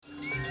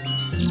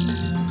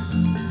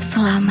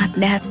Selamat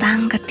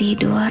datang ke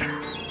Tidur,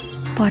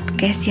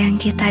 podcast yang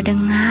kita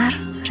dengar,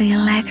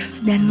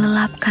 rileks dan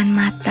lelapkan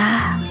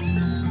mata.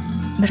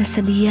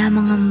 Bersedia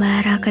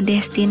mengembara ke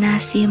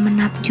destinasi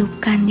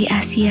menakjubkan di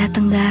Asia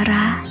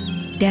Tenggara,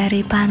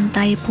 dari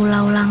pantai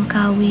Pulau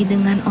Langkawi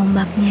dengan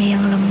ombaknya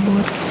yang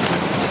lembut,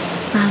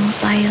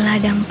 sampai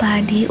ladang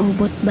padi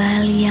Ubud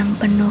Bali yang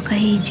penuh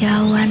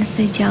kehijauan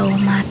sejauh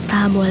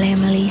mata boleh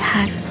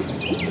melihat,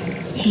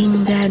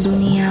 hingga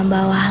dunia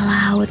bawah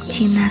laut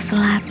Cina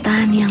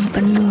Selatan yang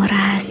penuh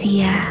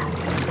rahasia.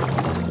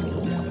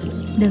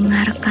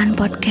 Dengarkan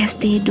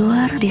podcast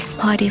Tidur di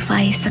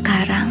Spotify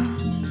sekarang,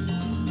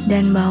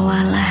 dan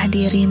bawalah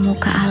dirimu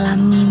ke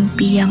alam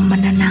mimpi yang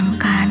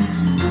menenangkan.